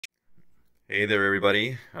Hey there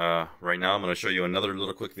everybody. Right now I'm going to show you another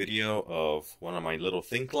little quick video of one of my little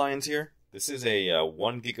thin clients here. This is a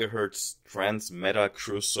 1 GHz Transmeta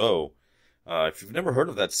Crusoe. If you've never heard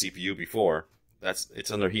of that CPU before,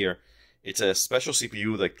 it's under here. It's a special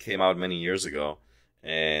CPU that came out many years ago,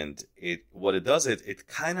 and what it does, it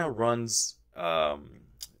kind of runs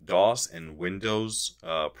DOS and Windows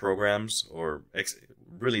programs, or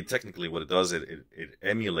really technically what it does, it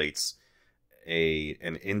emulates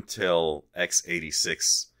an Intel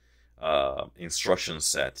x86 instruction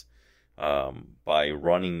set by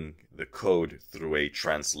running the code through a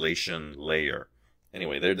translation layer.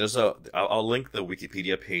 Anyway, I'll link the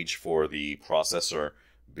Wikipedia page for the processor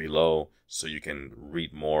below so you can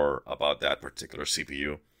read more about that particular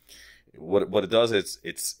CPU. What it does is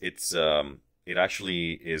it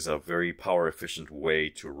actually is a very power efficient way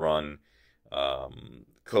to run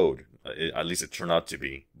code. At least it turned out to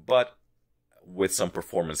be, but with some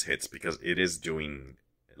performance hits because it is doing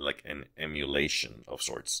like an emulation of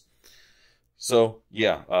sorts. So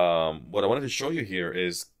yeah, what I wanted to show you here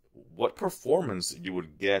is what performance you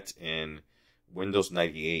would get in Windows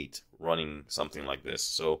 98 running something like this.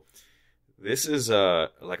 So this is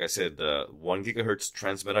like I said, the 1 GHz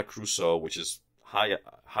Transmeta Crusoe, which is high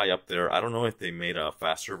up there. I don't know if they made a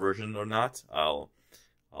faster version or not. I'll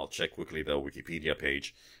check quickly the Wikipedia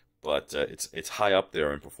page, but it's high up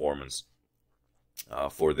there in performance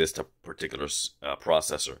for this particular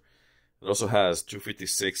processor. It also has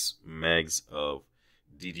 256 megs of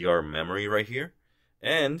DDR memory right here,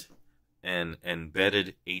 and an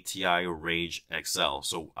embedded ATI RageXL.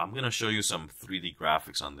 So I'm going to show you some 3D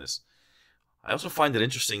graphics on this. I also find it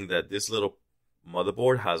interesting that this little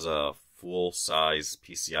motherboard has a full-size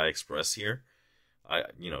PCI Express here.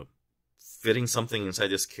 Fitting something inside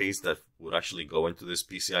this case that would actually go into this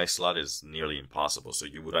PCI slot is nearly impossible. So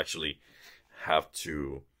you would actually have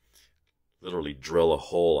to literally drill a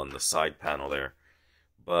hole on the side panel there.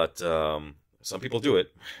 But some people do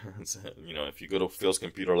it. If you go to Phil's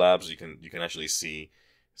Computer Labs, you can actually see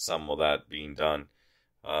some of that being done.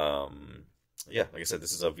 Yeah, like I said,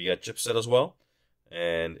 this is a VIA chipset as well,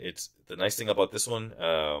 and the nice thing about this one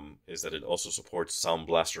is that it also supports Sound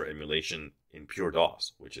Blaster emulation in pure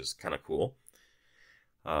DOS, which is kind of cool.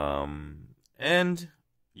 And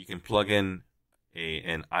you can plug in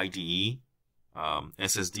an IDE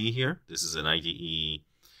SSD here. This is an IDE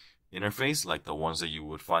interface like the ones that you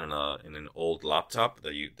would find in an old laptop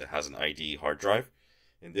that has an IDE hard drive.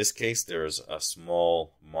 In this case, there's a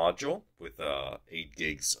small module with 8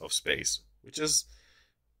 gigs of space, which is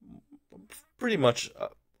pretty much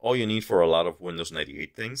all you need for a lot of Windows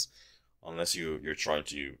 98 things, unless you're trying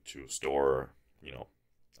to store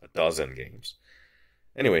a dozen games.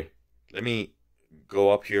 Anyway, let me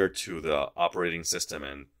go up here to the operating system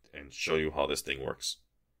and show you how this thing works.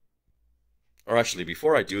 Or actually,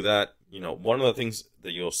 before I do that, one of the things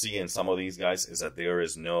that you'll see in some of these guys is that there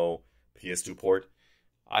is no PS2 port.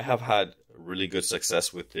 I have had really good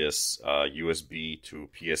success with this USB to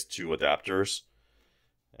PS2 adapters,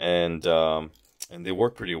 and they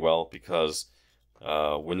work pretty well because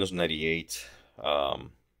Windows 98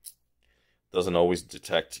 doesn't always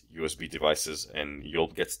detect USB devices, and you'll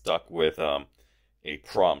get stuck with a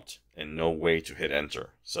prompt and no way to hit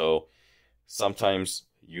enter. So sometimes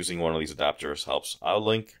using one of these adapters helps. I'll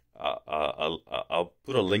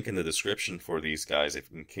put a link in the description for these guys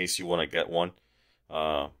in case you want to get one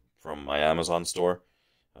from my Amazon store.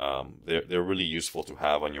 They're really useful to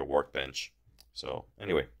have on your workbench. So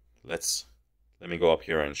anyway, let me go up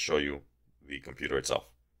here and show you the computer itself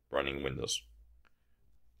running Windows.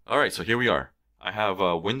 Alright, so here we are. I have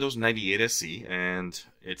Windows 98 SE, and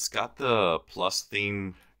it's got the plus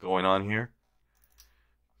theme going on here.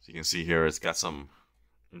 So you can see here it's got some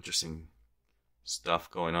interesting stuff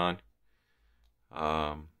going on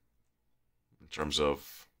in terms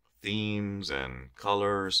of themes and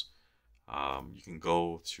colors. You can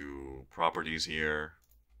go to properties here,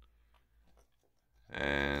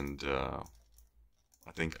 and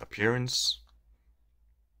I think appearance.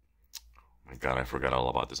 My God, I forgot all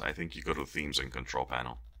about this. I think you go to themes and control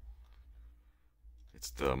panel. It's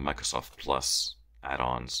the Microsoft Plus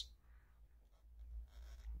add-ons,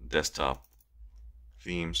 desktop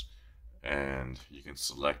themes, and you can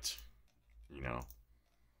select,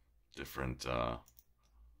 different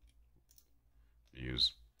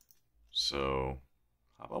views. So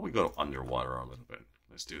how about we go underwater a little bit?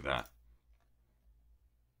 Let's do that.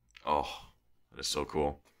 Oh, that is so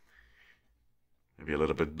cool. Maybe a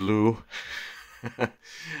little bit blue.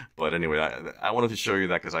 But anyway, I wanted to show you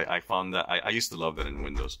that because I found that I used to love that in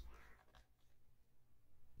Windows.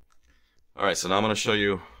 Alright, so now I'm going to show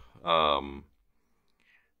you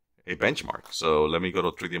a benchmark. So let me go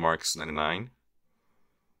to 3D Marks 99.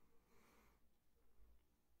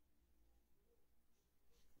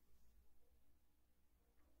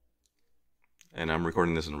 And I'm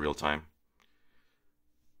recording this in real time.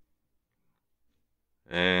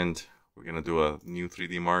 And we're gonna do a new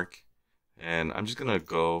 3D mark. And I'm just gonna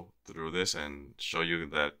go through this and show you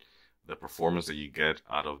that the performance that you get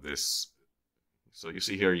out of this. So you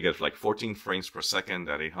see here, you get like 14 frames per second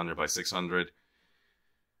at 800 by 600.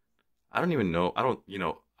 I don't even know.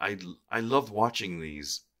 I loved watching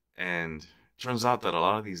these, and it turns out that a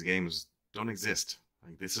lot of these games don't exist.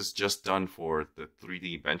 Like, this is just done for the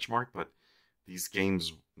 3D benchmark, but these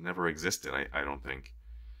games never existed. I don't think.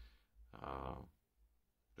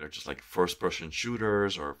 They're just like first-person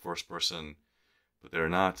shooters or first-person, but they're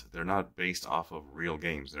not based off of real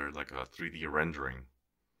games. They're like a 3D rendering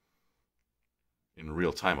in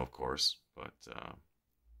real time, of course. But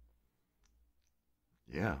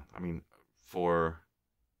yeah, I mean, for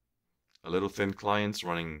a little thin client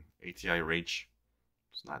running ATI Rage,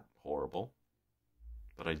 it's not horrible.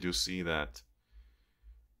 But I do see that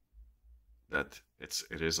it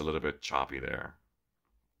is a little bit choppy there.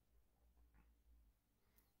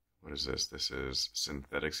 What is this? This is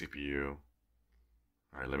synthetic CPU.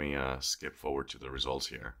 All right, let me skip forward to the results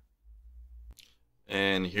here.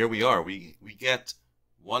 And here we are. We get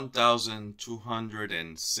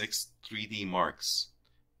 1,206 3D marks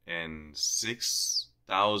and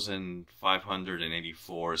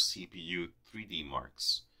 6,584 CPU 3D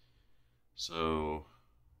marks. So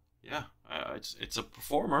yeah, it's a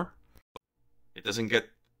performer. It doesn't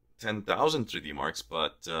get 10,000 3D marks,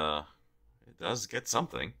 but it does get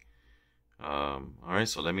something. All right,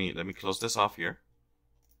 so let me close this off here.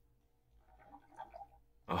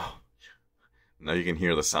 Oh, now you can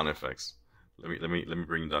hear the sound effects. Let me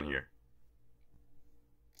bring them down here.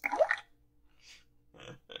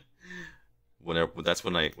 That's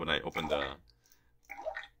when I open the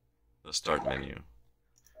start menu.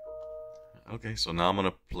 Okay, so now I'm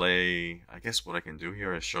gonna play. I guess what I can do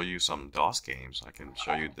here is show you some DOS games. I can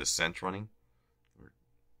show you Descent running.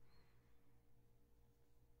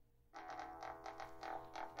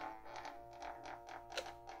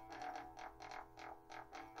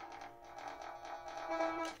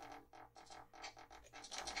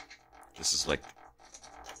 This is like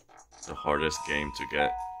the hardest game to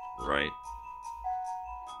get right.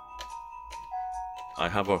 I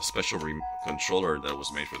have a special controller that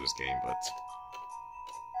was made for this game, but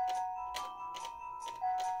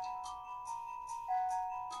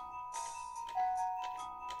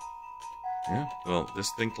yeah, well,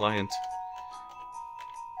 this thin client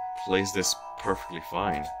plays this perfectly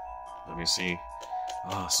fine. Let me see.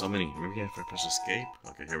 Ah, so many. Maybe if I press escape.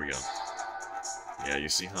 Okay, here we go. Yeah, you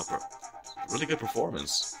see how really good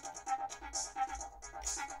performance.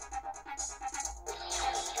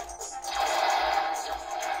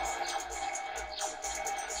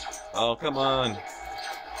 Oh, come on.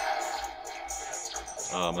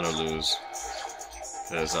 Oh, I'm gonna lose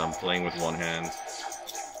because I'm playing with one hand.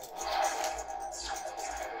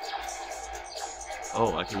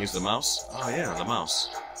 Oh, I can use the mouse? Oh yeah, the mouse.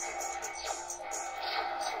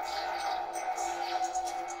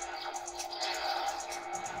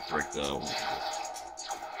 Break the...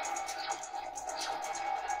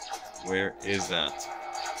 Where is that?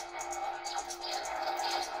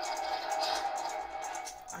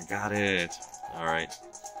 I got it. Alright.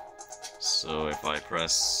 So if I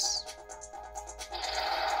press...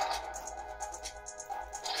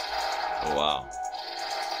 Oh wow.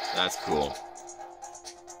 That's cool.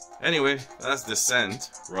 Anyway, that's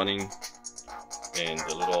Descent running in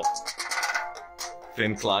the little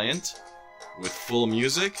thin client with full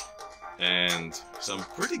music and some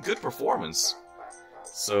pretty good performance.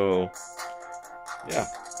 So yeah,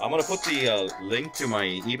 I'm gonna put the link to my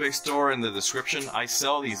eBay store in the description. I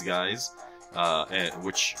sell these guys,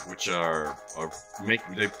 which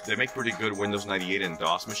they make pretty good Windows 98 and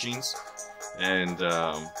DOS machines, and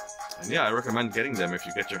yeah, I recommend getting them if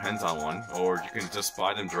you get your hands on one, or you can just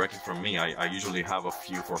buy them directly from me. I usually have a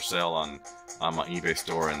few for sale on my eBay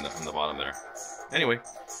store in the bottom there. Anyway,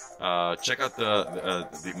 check out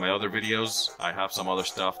my other videos. I have some other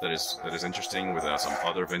stuff that is interesting with some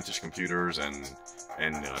other vintage computers and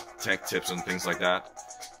tech tips and things like that.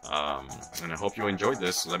 And I hope you enjoyed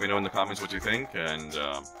this. Let me know in the comments what you think, and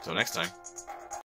till next time.